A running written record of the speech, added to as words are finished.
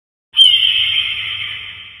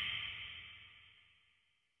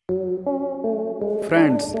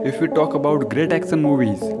Friends, if we talk about great action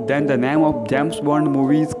movies, then the name of James Bond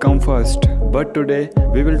movies come first. But today,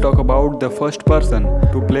 we will talk about the first person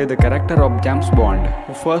to play the character of James Bond,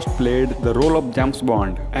 who first played the role of James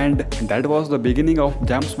Bond. And that was the beginning of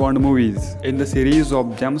James Bond movies. In the series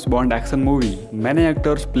of James Bond action movie, many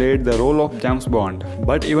actors played the role of James Bond.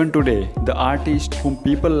 But even today, the artist whom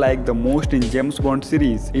people like the most in James Bond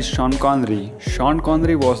series is Sean Connery. Sean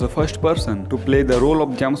Connery was the first person to play the role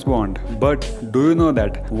of James Bond. But do you know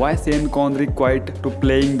that why Sean Connery quit to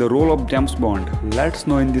playing the role of James Bond? Let's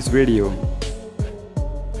know in this video.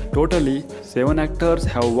 Totally, 7 actors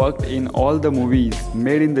have worked in all the movies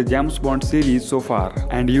made in the James Bond series so far,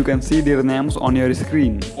 and you can see their names on your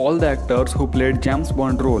screen. All the actors who played James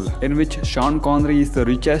Bond role, in which Sean Connery is the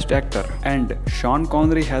richest actor, and Sean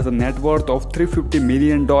Connery has a net worth of $350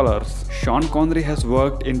 million. Sean Connery has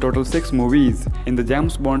worked in total 6 movies in the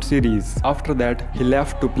James Bond series. After that, he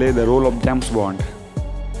left to play the role of James Bond.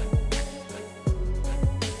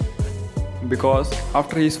 Because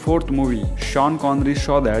after his 4th movie, Sean Connery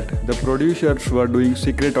saw that the producers were doing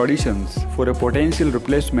secret auditions for a potential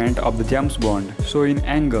replacement of the James Bond. So in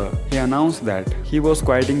anger, he announced that he was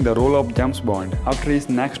quitting the role of James Bond after his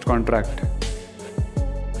next contract.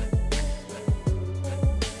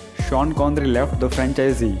 Sean Connery left the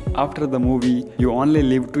franchisee after the movie You Only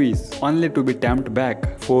Live Twice, only to be tapped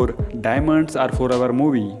back for Diamonds Are Forever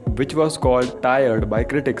movie, which was called tired by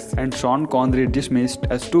critics and Sean Connery dismissed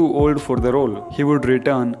as too old for the role. He would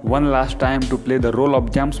return one last time to play the role of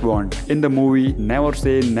James Bond in the movie Never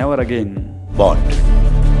Say Never Again. Bond.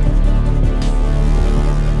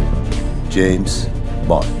 James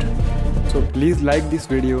Bond. So please like this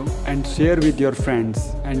video and share with your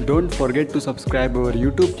friends, and don't forget to subscribe our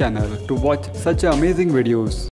YouTube channel to watch such amazing videos.